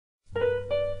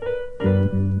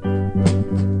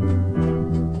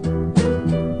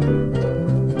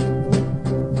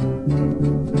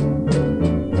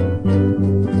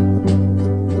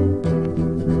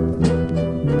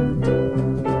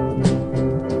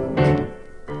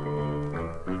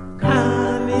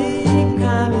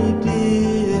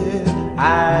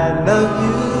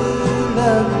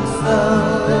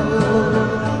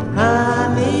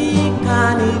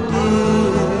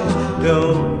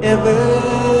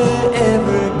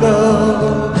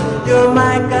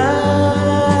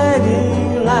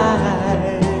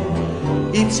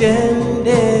And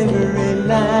every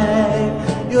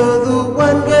night, you're the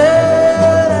one girl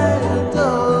I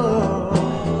adore.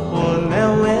 For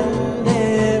now and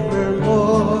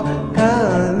evermore,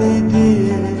 Connie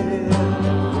dear.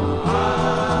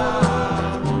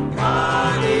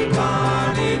 Connie,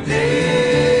 Connie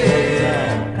dear.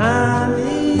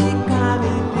 Connie,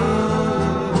 Connie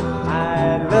dear, I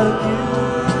love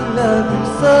you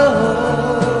so.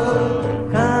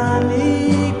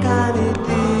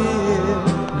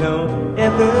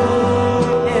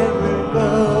 Ever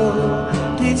go.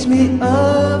 Teach me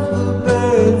of the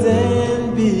birds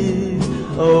and bees.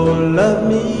 Oh, love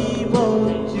me,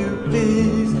 won't you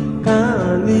please,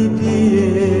 Connie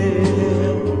dear.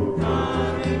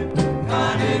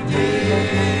 Connie dear.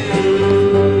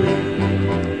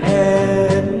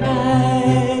 At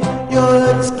night, you're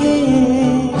the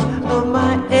skin of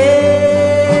my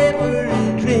every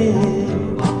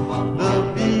dream. The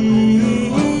beating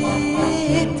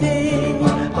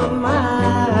of my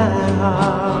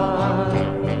heart,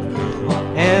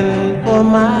 and for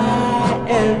my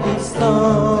every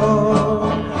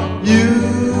song, you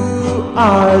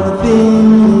are the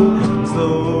theme. So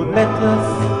let us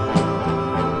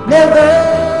never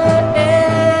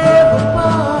ever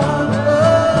part.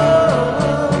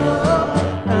 Oh,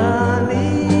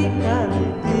 Connie,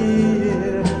 Connie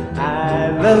dear, I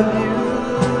love you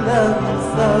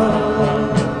so.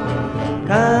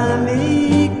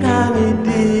 Connie, Connie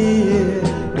dear,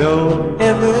 don't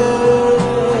ever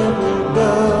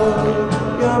go.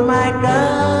 You're my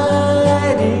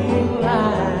guiding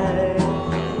light.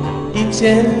 Each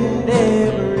and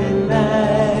every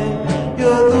night,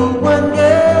 you're the one girl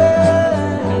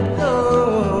I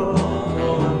adore.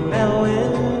 Now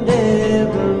and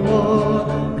evermore,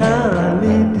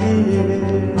 Connie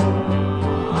dear.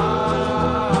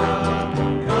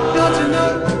 Don't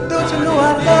you know I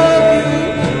love you?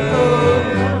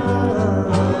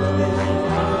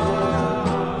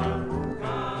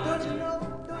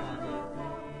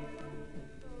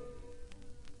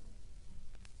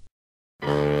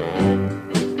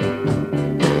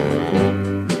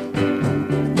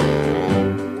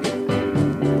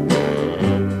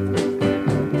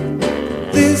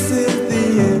 This is the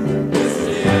end. This is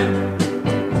the end.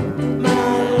 My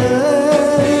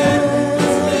love. This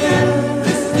is the end.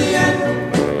 This is the end.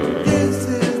 This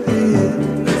is the end.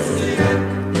 This is the end.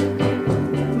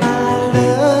 My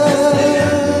love.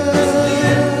 This is the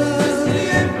end. This is the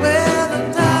end. Well, I'm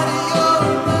tired of your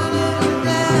running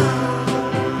around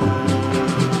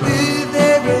with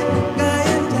every guy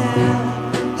in town.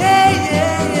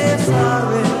 Yeah,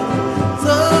 sorry,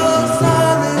 so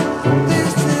sorry.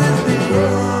 This is the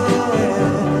end.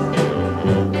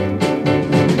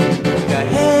 You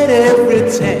had every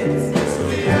chance.